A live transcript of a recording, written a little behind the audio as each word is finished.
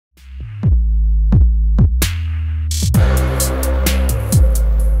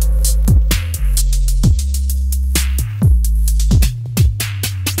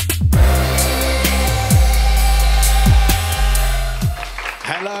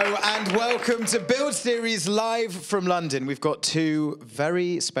Hello and welcome to Build Series live from London. We've got two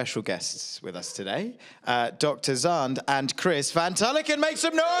very special guests with us today, Dr. Xand and Chris. Van Tulliken, make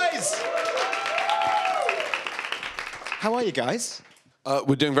some noise! How are you guys?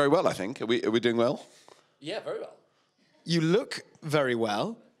 We're doing very well, I think. Are we doing well? Yeah, very well. You look very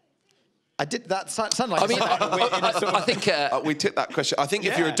well. I did that sound like... I mean, I think... we took that question. I think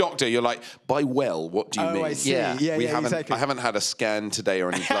if you're a doctor, you're like, by well, what do you mean? I see. Yeah, exactly. I haven't had a scan today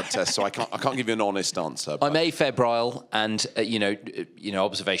or any blood tests, so I can't give you an honest answer. I'm afebrile, and you know,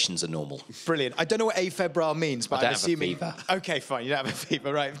 observations are normal. Brilliant. I don't know what afebrile means, but I'm assuming... I don't have a fever. Okay, fine. You don't have a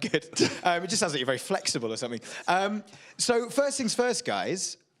fever, right? Good. It just sounds like you're very flexible or something. So first things first,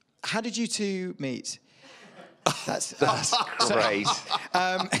 guys. How did you two meet? That's great.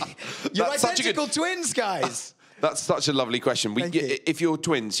 You're identical twins, guys. That's such a lovely question. Thank you. If you're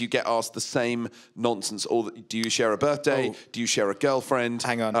twins, you get asked the same nonsense. Do you share a birthday? Oh. Do you share a girlfriend?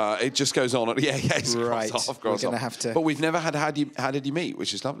 Hang on. It just goes on. Yeah, right. We're gonna have to. But we've never had. How did you meet?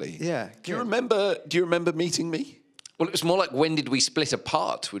 Which is lovely. Yeah. Do you remember meeting me? Well, it was more like when did we split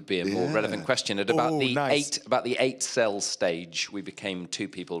apart would be a more relevant question. At about the eight cell stage, we became two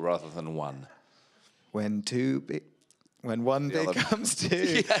people rather than one. When one becomes two.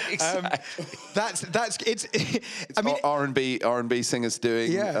 Yeah, exactly. I mean, R&B singers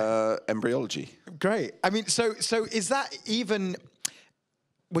doing embryology. Great. I mean, so is that even?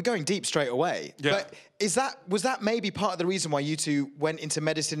 We're going deep straight away. Yeah. But was that maybe part of the reason why you two went into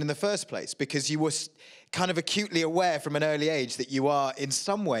medicine in the first place? Because you were kind of acutely aware from an early age that you are, in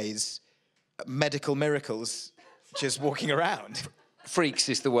some ways, medical miracles, just walking around. Freaks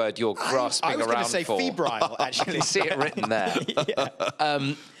is the word you're grasping around for. I was going to say febrile, actually. You see it written there.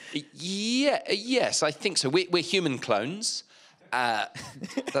 Yes, I think so. We're human clones.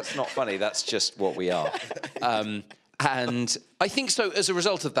 That's not funny. That's just what we are. And I think so, as a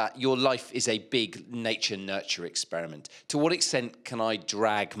result of that, your life is a big nature-nurture experiment. To what extent can I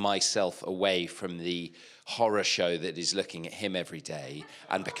drag myself away from the horror show that is looking at him every day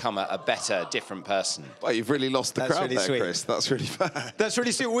and become a better, different person? Well, you've really lost the crowd there, Chris. That's really bad. That's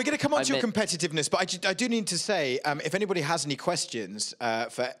really sweet. We're going to come on to your competitiveness, but I do need to say, if anybody has any questions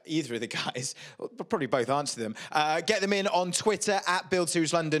for either of the guys, we'll probably both answer them, get them in on Twitter,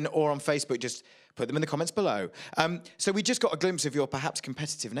 @BuildSeriesLondon, or on Facebook. Just put them in the comments below. So we just got a glimpse of your perhaps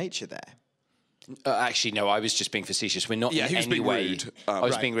competitive nature there. Actually, no, I was just being facetious. We're not in any way... rude. I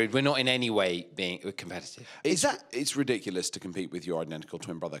was being rude. We're not in any way being competitive. It's ridiculous to compete with your identical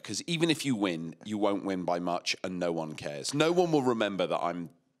twin brother, because even if you win, you won't win by much, and no one cares. No one will remember that I'm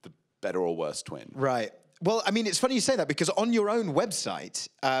the better or worse twin. Right. Well, I mean, it's funny you say that, because on your own website,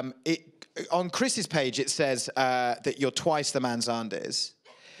 on Chris's page, it says that you're twice the man Xand is.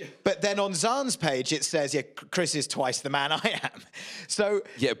 But then on Xand's page, it says, yeah, Chris is twice the man I am. So...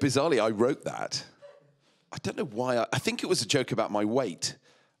 Yeah, bizarrely, I wrote that. I don't know why. I think it was a joke about my weight.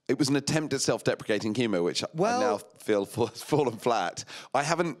 It was an attempt at self-deprecating humour, which I now feel has fallen flat. I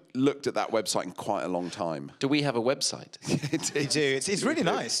haven't looked at that website in quite a long time. Do we have a website? We do. It's really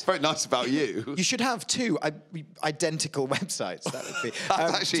nice. It's very nice about you. You should have two identical websites. That would be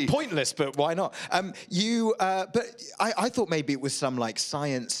actually it's pointless, but why not? But I thought maybe it was some like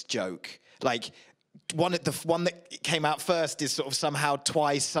science joke, like the one that came out first is sort of somehow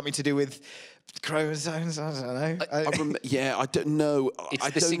twice something to do with chromosomes. I don't know. I don't know. It's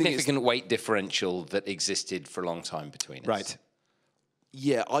the significant weight differential that existed for a long time between us. Right.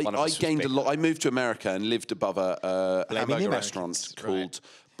 Yeah, I gained a lot. I moved to America and lived above a hamburger restaurant called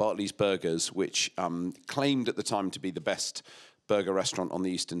Bartley's Burgers, which claimed at the time to be the best burger restaurant on the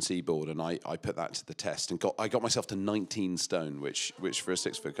Eastern Seaboard, and I put that to the test and I got myself to 19 stone, which for a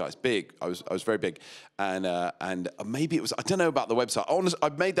 6-foot guy is big. I was very big, and maybe it was, I don't know about the website. I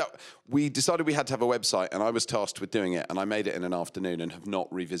made that. We decided we had to have a website, and I was tasked with doing it, and I made it in an afternoon and have not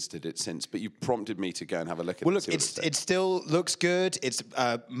revisited it since. But you prompted me to go and have a look at it. Well, look, it still looks good. It's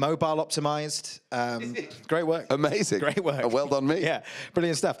mobile optimized. Great work. Amazing. Great work. Well done, me. Yeah,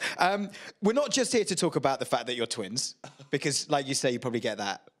 brilliant stuff. We're not just here to talk about the fact that you're twins, because like you say, you probably get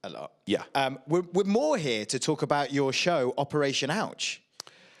that a lot. Yeah. We're more here to talk about your show, Operation Ouch.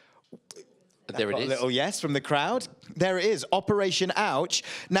 There it is. A little yes from the crowd. There it is, Operation Ouch.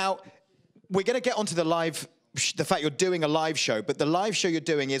 Now, we're going to get onto the fact you're doing a live show, but the live show you're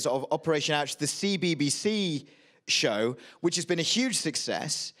doing is of Operation Ouch, the CBBC show, which has been a huge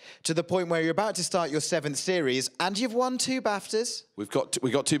success to the point where you're about to start your 7th series, and you've won 2 BAFTAs. We got 2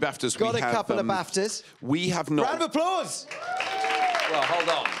 BAFTAs. Got a couple of BAFTAs. We have not. Round of applause. Well, hold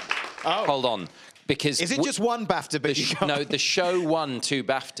on. Oh. Hold on. Because is it just one BAFTA? No, the show won 2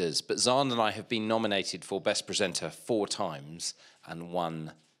 BAFTAs, but Xand and I have been nominated for Best Presenter 4 times and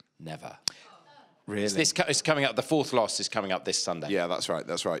won Never. Really? It's coming up. The fourth loss is coming up this Sunday. Yeah, that's right.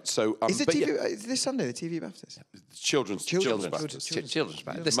 That's right. So is it is this Sunday the TV BAFTAs? Children's BAFTAs. Children's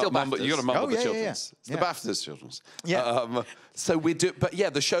BAFTAs. They're still BAFTAs. You got to mumble the children's. Yeah. It's the BAFTAs children's. Yeah. So we do, but yeah,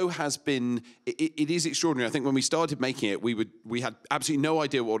 the show has been. It is extraordinary. I think when we started making it, we had absolutely no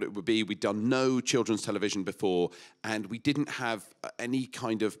idea what it would be. We'd done no children's television before, and we didn't have any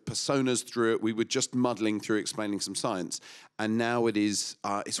kind of personas through it. We were just muddling through explaining some science, and now it is.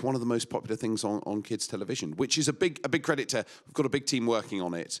 It's one of the most popular things on kids' television, which is a big credit to. We've got a big team working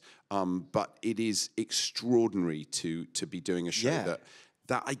on it, but it is extraordinary to be doing a show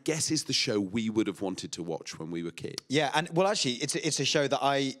that I guess is the show we would have wanted to watch when we were kids. Yeah, and well, actually, it's a show that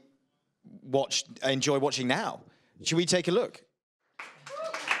I enjoy watching now. Should we take a look?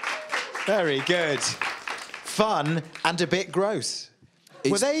 Very good. Fun and a bit gross.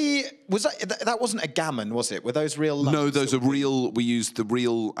 That wasn't a gammon, was it? Were those real lumps? No, those are real. We used the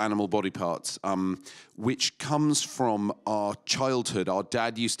real animal body parts, which comes from our childhood. Our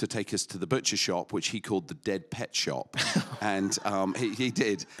dad used to take us to the butcher shop, which he called the dead pet shop, and he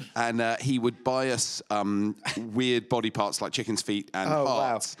did. And he would buy us weird body parts like chicken's feet and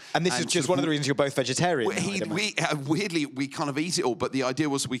hearts. Wow. And this is just one of the reasons you're both vegetarian. Weirdly, we kind of eat it all, but the idea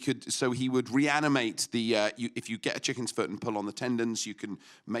was we could. So he would reanimate the. If you get a chicken's foot and pull on the tendons, you can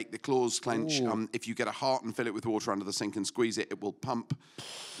make the claws clench. If you get a heart and fill it with water under the sink and squeeze it, it will pump.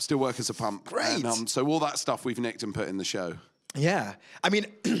 Still work as a pump. Great. And, so all that stuff we've nicked and put in the show. Yeah. I mean,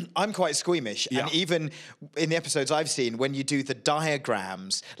 I'm quite squeamish. Yeah. And even in the episodes I've seen, when you do the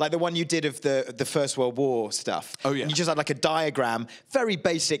diagrams, like the one you did of the First World War stuff. Oh, yeah. And you just had like a diagram, very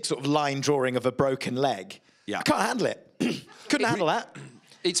basic sort of line drawing of a broken leg. Yeah. I can't handle it. Couldn't handle that.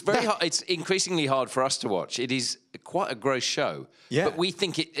 It's very hard. It's increasingly hard for us to watch. It is quite a gross show. Yeah. But we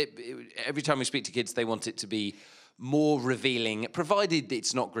think every time we speak to kids, they want it to be more revealing, provided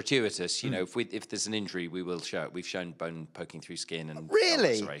it's not gratuitous. You know, if there's an injury, we will show it. We've shown bone poking through skin and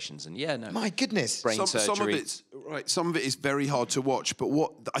lacerations, and my goodness, brain surgery. Some of it is very hard to watch. But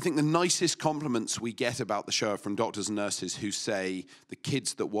what I think the nicest compliments we get about the show are from doctors and nurses who say the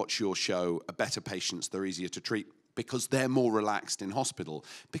kids that watch your show are better patients. They're easier to treat, because they're more relaxed in hospital,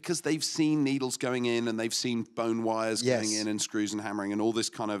 because they've seen needles going in and they've seen bone wires going in and screws and hammering and all this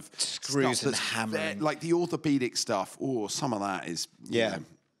kind of screws and hammering, like the orthopedic stuff. Oh, some of that is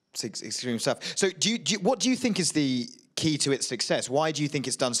it's extreme stuff. So, what do you think is the key to its success? Why do you think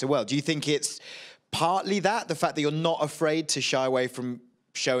it's done so well? Do you think it's partly the fact that you're not afraid to shy away from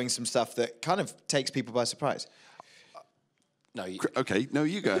showing some stuff that kind of takes people by surprise? No, okay. No,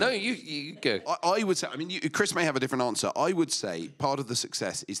 you go. No, you go. I would say, I mean, Chris may have a different answer. I would say part of the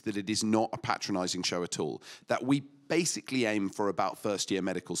success is that it is not a patronising show at all. That we basically aim for about first-year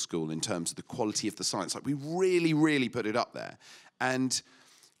medical school in terms of the quality of the science. Like, we really, really put it up there. And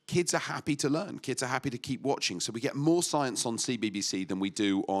kids are happy to learn. Kids are happy to keep watching. So we get more science on CBBC than we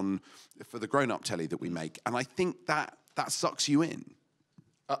do for the grown-up telly that we make. And I think that sucks you in.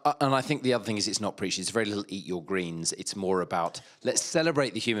 And I think the other thing is it's not preachy. It's very little eat your greens. It's more about let's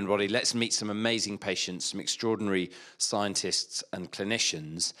celebrate the human body. Let's meet some amazing patients, some extraordinary scientists and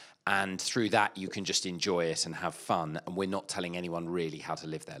clinicians. And through that, you can just enjoy it and have fun. And we're not telling anyone really how to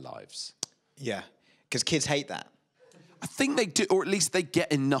live their lives. Yeah, because kids hate that. I think they do, or at least they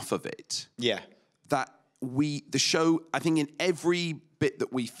get enough of it. Yeah. That the show, I think in every bit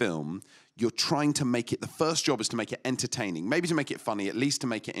that we film, you're trying to make it, the first job is to make it entertaining, maybe to make it funny, at least to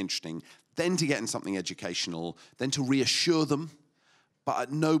make it interesting, then to get in something educational, then to reassure them. But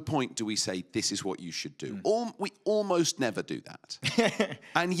at no point do we say, this is what you should do. We almost never do that.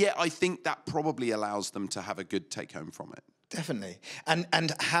 And yet I think that probably allows them to have a good take-home from it. Definitely.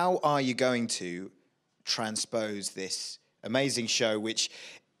 And how are you going to transpose this amazing show, which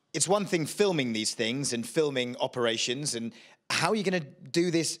it's one thing filming these things and filming operations, and how are you going to do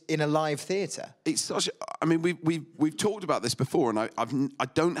this in a live theatre? It's such. I mean, we've talked about this before, and I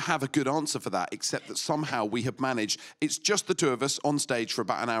don't have a good answer for that, except that somehow we have managed. It's just the two of us on stage for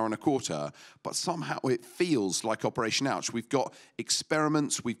about an hour and a quarter, but somehow it feels like Operation Ouch. We've got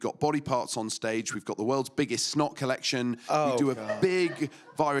experiments, we've got body parts on stage, we've got the world's biggest snot collection. We do a big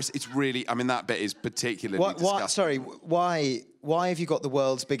virus. It's really. I mean, that bit is particularly disgusting. Sorry, why have you got the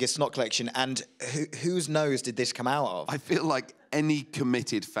world's biggest snot collection, and whose nose did this come out of? I feel like any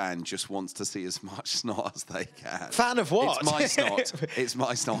committed fan just wants to see as much snot as they can. Fan of what? It's my snot. It's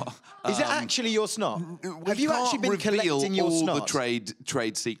my snot. Is it actually your snot? Have you actually been collecting your snot? All the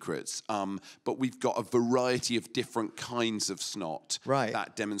trade secrets, but we've got a variety of different kinds of snot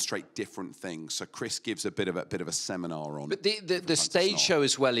that demonstrate different things. So Chris gives a bit of a seminar on. But the stage show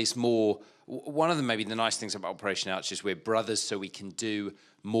as well is more. One of them, maybe the nice things about Operation Ouch is we're brothers, so we can do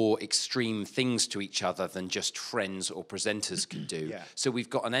more extreme things to each other than just friends or presenters can do. Yeah. So we've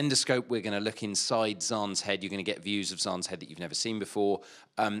got an endoscope. We're going to look inside Xand's head. You're going to get views of Xand's head that you've never seen before.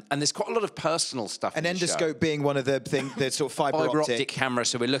 And there's quite a lot of personal stuff. An endoscope being one of the sort of fiber optic camera.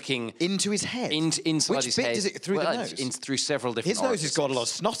 So we're looking into his head. Inside his head. Which bit does it through the nose? Through several different. His nose has got a lot of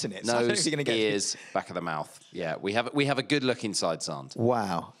snot in it. So Nose, ears, back of the mouth. Yeah, we have a good look inside Xand.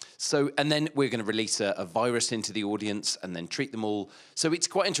 Wow. So, and then we're going to release a virus into the audience and then treat them all. So it's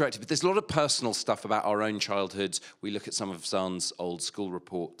quite interactive, but there's a lot of personal stuff about our own childhoods. We look at some of Xand's old school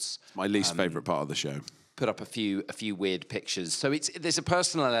reports. My least favourite part of the show. Put up a few weird pictures. So there's a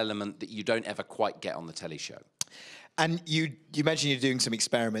personal element that you don't ever quite get on the telly show. And you mentioned you're doing some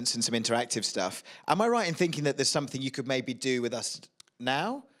experiments and some interactive stuff. Am I right in thinking that there's something you could maybe do with us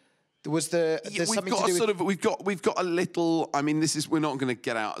now? Was there's something to do with... We've got a little. I mean, we're not going to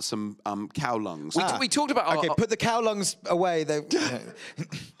get out some cow lungs. We talked about. Okay, put the cow lungs away.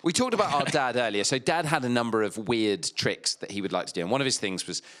 We talked about our dad earlier. So Dad had a number of weird tricks that he would like to do, and one of his things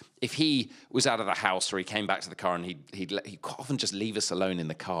was if he was out of the house or he came back to the car, and he'd often just leave us alone in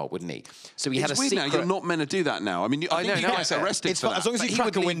the car, wouldn't he? So he had a secret. Now you're not meant to do that now. I mean, I know. You get arrested for that. As long as you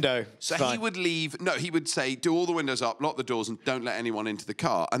crack a window. So he would leave. No, he would say, do all the windows up, lock the doors, and don't let anyone into the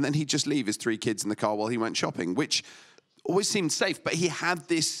car. And then he'd just leave his 3 kids in the car while he went shopping, which always seemed safe. But he had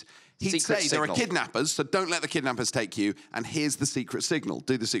this. He'd say there are kidnappers, so don't let the kidnappers take you. And here's the secret signal.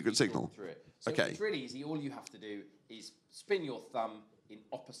 Do the secret signal. So okay. It's really easy. All you have to do is spin your thumb in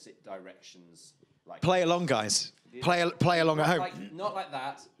opposite directions. Like play along, guys. Play along at home. Not like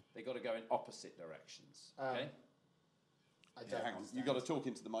that. They got to go in opposite directions. Okay. Hang on. You've got to talk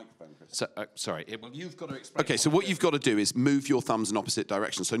into the microphone, Chris. So, sorry. Well, you've got to explain. Okay, so what you've got to do is move your thumbs in opposite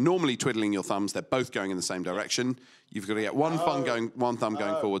directions. So normally twiddling your thumbs, they're both going in the same direction. You've got to get one thumb going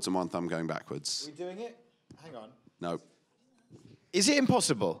forwards and one thumb going backwards. Are we doing it? Hang on. No. Is it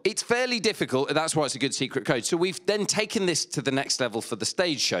impossible? It's fairly difficult. That's why it's a good secret code. So we've then taken this to the next level for the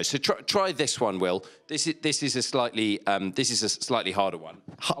stage show. So try this one, Will. This is a slightly harder one.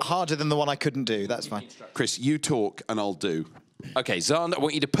 Harder than the one I couldn't do. That's fine. Chris, you talk and I'll do. Okay, Xand, I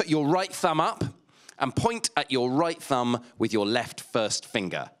want you to put your right thumb up and point at your right thumb with your left first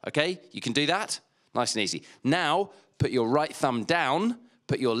finger. Okay? You can do that? Nice and easy. Now, put your right thumb down,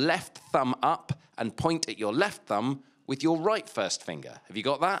 put your left thumb up, and point at your left thumb with your right first finger. Have you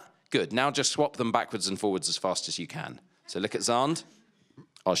got that? Good. Now just swap them backwards and forwards as fast as you can. So look at Xand.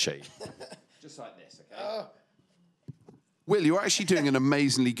 I'll show you. Just like this, okay? Will, you're actually doing an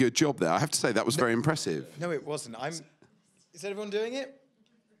amazingly good job there. I have to say, that was very impressive. No, it wasn't. Is everyone doing it?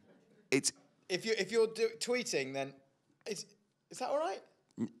 It's... If you're tweeting, then... Is that all right?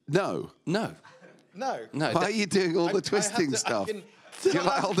 No. No. No. No. Why are you doing all the twisting stuff? You're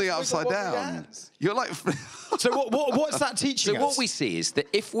like holding it upside down. You're like... So what's that teaching us? So what we see is that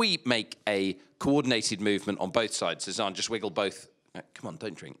if we make a coordinated movement on both sides, so Xand, just wiggle both... come on,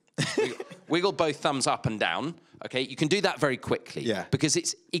 don't drink. Wiggle both thumbs up and down. Okay, you can do that very quickly because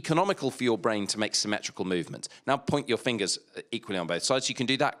it's economical for your brain to make symmetrical movements. Now point your fingers equally on both sides. You can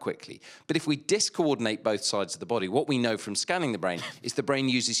do that quickly. But if we discoordinate both sides of the body, what we know from scanning the brain is the brain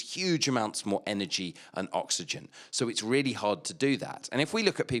uses huge amounts more energy and oxygen. So it's really hard to do that. And if we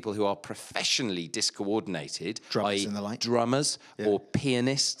look at people who are professionally discoordinated, drummers and the like, drummers or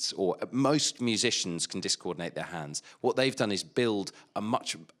pianists, or most musicians can discoordinate their hands. What they've done is build a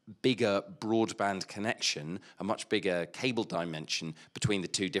much bigger broadband connection, a much bigger cable dimension between the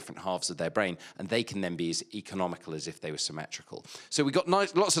two different halves of their brain, and they can then be as economical as if they were symmetrical. So we've got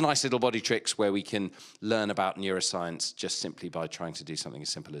lots of nice little body tricks where we can learn about neuroscience just simply by trying to do something as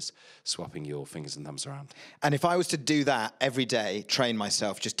simple as swapping your fingers and thumbs around. And if I was to do that every day, train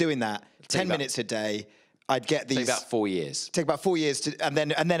myself, just doing that 10 minutes a day, I'd get these... Take about 4 years. Take about 4 years, and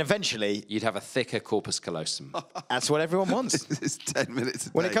then eventually... You'd have a thicker corpus callosum. That's what everyone wants. It's 10 minutes a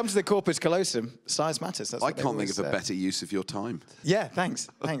day. When it comes to the corpus callosum, size matters. That's I can't think of a better use of your time. Yeah, thanks.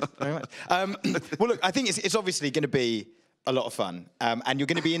 Thanks very much. Well, look, I think it's obviously going to be a lot of fun. And you're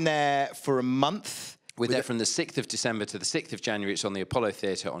going to be in there for a month. We're there from the 6th of December to the 6th of January. It's on the Apollo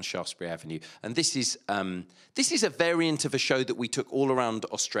Theatre on Shaftesbury Avenue. And this is a variant of a show that we took all around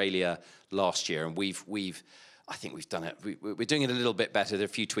Australia last year. And I think we've done it. We're doing it a little bit better. There are a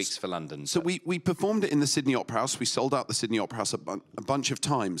few tweaks for London. So we performed it in the Sydney Opera House. We sold out the Sydney Opera House a bunch of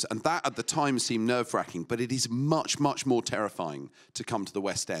times. And that at the time seemed nerve-wracking. But it is much, much more terrifying to come to the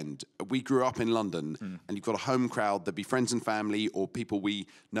West End. We grew up in London, and you've got a home crowd. There'd be friends and family or people we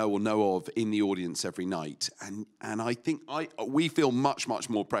know or know of in the audience every night. And I think we feel much, much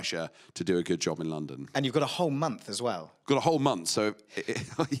more pressure to do a good job in London. And you've got a whole month as well. Got a whole month, so...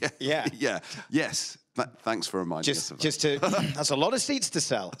 Yes. Thanks for reminding us of that. That's a lot of seats to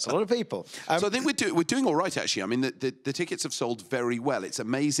sell. It's a lot of people. So I think we're doing all right, actually. I mean, the tickets have sold very well. It's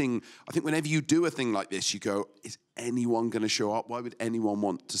amazing. I think whenever you do a thing like this, you go, is anyone going to show up? Why would anyone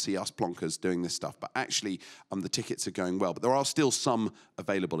want to see us plonkers doing this stuff? But actually, the tickets are going well. But there are still some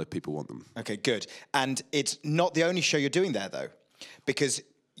available if people want them. Okay, good. And it's not the only show you're doing there, though, because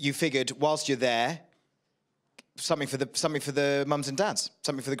you figured whilst you're there, something for the mums and dads,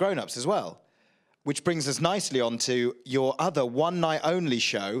 something for the grown-ups as well. Which brings us nicely on to your other one-night-only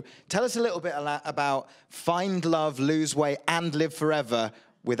show. Tell us a little bit about Find Love, Lose Weight, and Live Forever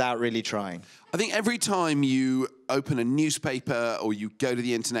without really trying. I think every time you open a newspaper or you go to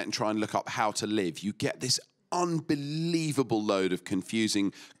the internet and try and look up how to live, you get this unbelievable load of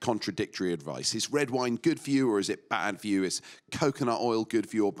confusing, contradictory advice. Is red wine good for you or is it bad for you? Is coconut oil good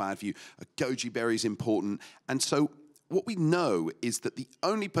for you or bad for you? Are goji berries important? And so what we know is that the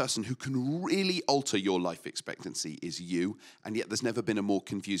only person who can really alter your life expectancy is you, and yet there's never been a more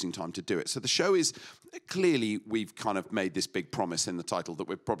confusing time to do it. So the show is, clearly we've kind of made this big promise in the title that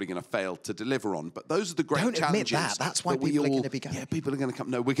we're probably going to fail to deliver on, but those are the great challenges. Don't admit that. That's why people are going to be going. Yeah, people are going to come.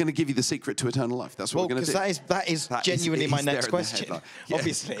 No, we're going to give you the secret to eternal life. That's what we're going to do. Because that is genuinely my next question,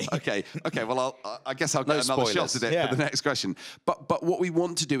 obviously. Okay, well, I guess I'll get another shot at it for the next question. But what we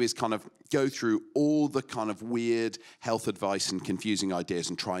want to do is kind of go through all the kind of weird health advice and confusing ideas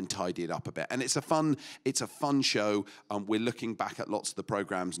and try and tidy it up a bit. And it's a fun show. We're looking back at lots of the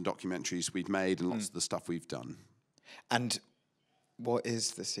programs and documentaries we've made and lots of the stuff we've done. And what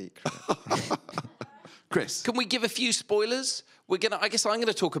is the secret? Chris, can we give a few spoilers? I guess I'm going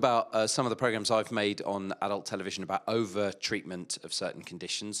to talk about some of the programs I've made on adult television about over-treatment of certain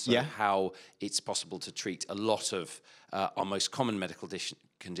conditions. So how it's possible to treat a lot of our most common medical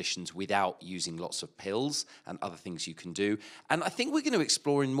conditions without using lots of pills and other things you can do. And I think we're going to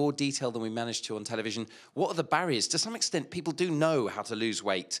explore in more detail than we managed to on television. What are the barriers? To some extent, people do know how to lose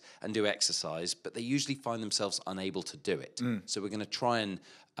weight and do exercise, but they usually find themselves unable to do it. So we're going to try and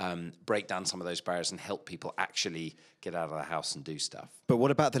break down some of those barriers and help people actually get out of the house and do stuff. But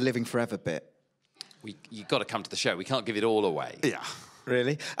what about the living forever bit? You've got to come to the show. We can't give it all away. Yeah.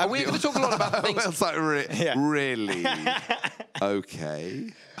 Really? And we're going to talk a lot about things. It's like, really? Okay.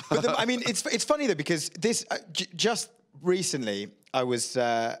 But I mean, it's funny though, because this just recently I was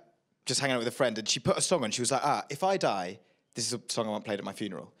just hanging out with a friend and she put a song on. She was like, if I die, this is a song I want played at my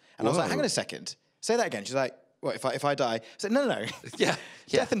funeral. And I was like, hang on a second. Say that again. She's like, what, if I die? I said, no. Yeah.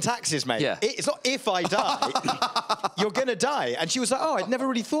 Death and taxes, mate. Yeah. It's not if I die, you're going to die. And she was like, I'd never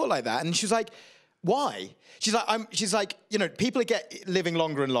really thought like that. And she was like, why? She's like, you know, people are living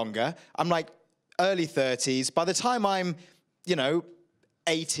longer and longer. I'm like early 30s. By the time I'm, you know,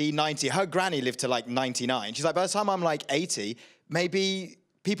 80, 90, her granny lived to like 99. She's like, by the time I'm like 80, maybe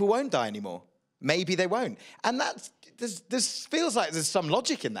people won't die anymore. Maybe they won't. And this feels like there's some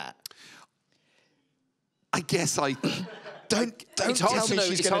logic in that. I guess don't it's tell hard me to know,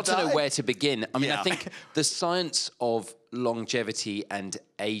 she's it's going hard to die. to know where to begin. I mean, I think the science of longevity and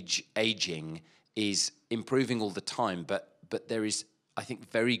aging is improving all the time, but there is, I think,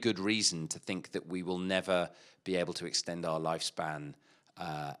 very good reason to think that we will never be able to extend our lifespan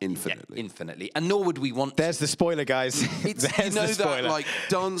infinitely, and nor would we want There's the spoiler, guys. You know that, like,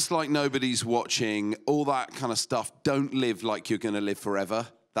 dance like nobody's watching, all that kind of stuff. Don't live like you're going to live forever.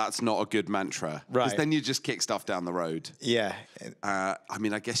 That's not a good mantra. Right. Because then you just kick stuff down the road. Yeah. I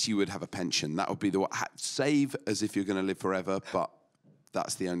mean, I guess you would have a pension. That would be the one. Save as if you're going to live forever, but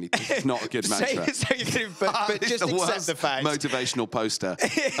that's the only thing. It's not a good mantra. but just accept the fact. Motivational poster.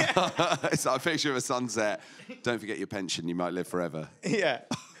 It's like a picture of a sunset. Don't forget your pension. You might live forever. Yeah.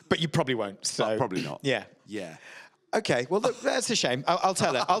 But you probably won't. So probably not. Yeah. Yeah. Okay, well, look, that's a shame. I'll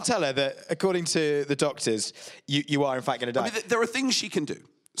tell her. I'll tell her that according to the doctors, you are in fact going to die. I mean, there are things she can do.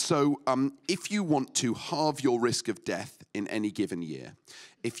 So if you want to halve your risk of death in any given year,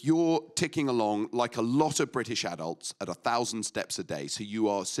 if you're ticking along like a lot of British adults at 1,000 steps a day, so you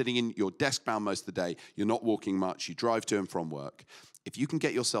are sitting in your desk bound most of the day, you're not walking much, you drive to and from work, if you can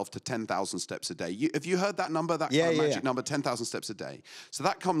get yourself to 10,000 steps a day, have you heard that number, that kind of magic number, 10,000 steps a day? So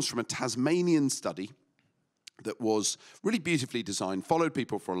that comes from a Tasmanian study that was really beautifully designed, followed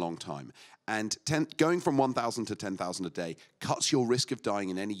people for a long time, and going from 1,000 to 10,000 a day cuts your risk of dying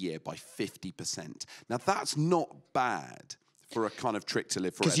in any year by 50%. Now, that's not bad for a kind of trick to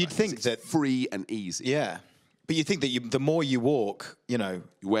live forever. Because you'd think that free and easy. Yeah. But you think that the more you walk, you know,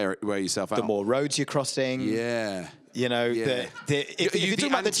 you wear yourself out. The more roads you're crossing. Yeah. You know, if you're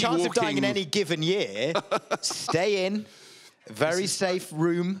talking about the chance of dying in any given year, stay in, very safe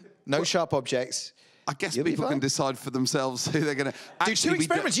room, no sharp objects. I guess people can decide for themselves who they're going to... Do 2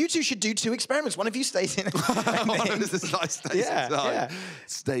 experiments. You two should do 2 experiments. One of you stays in.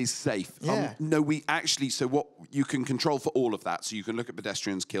 Stays safe. Yeah. No, we actually... So what you can control for all of that. So you can look at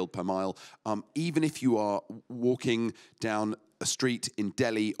pedestrians killed per mile. Even if you are walking down a street in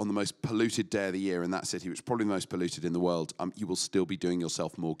Delhi on the most polluted day of the year in that city, which is probably the most polluted in the world, you will still be doing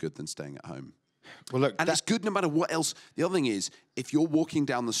yourself more good than staying at home. Well, look, and it's good no matter what else. The other thing is, if you're walking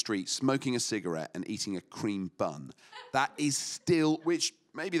down the street, smoking a cigarette and eating a cream bun, that is still, which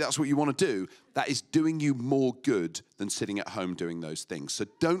maybe that's what you want to do, that is doing you more good than sitting at home doing those things. So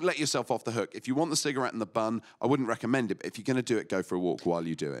don't let yourself off the hook. If you want the cigarette and the bun, I wouldn't recommend it, but if you're going to do it, go for a walk while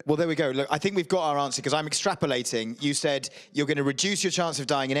you do it. Well, there we go. Look, I think we've got our answer, because I'm extrapolating. You said you're going to reduce your chance of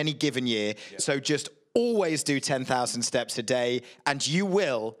dying in any given year, so just always do 10,000 steps a day, and you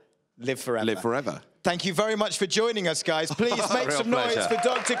will live forever. Live forever. Thank you very much for joining us, guys. Please make some noise for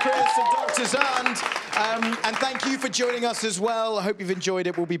Dr. Chris and Dr. Xand. And thank you for joining us as well. I hope you've enjoyed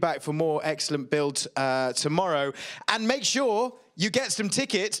it. We'll be back for more excellent builds tomorrow. And make sure you get some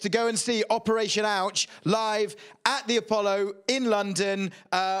tickets to go and see Operation Ouch live at the Apollo in London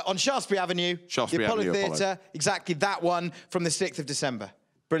on Shaftesbury Avenue. Shaftesbury the Apollo Avenue, Theatre. Exactly that one from the 6th of December.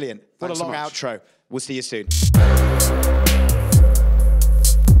 Brilliant. What a long outro. We'll see you soon.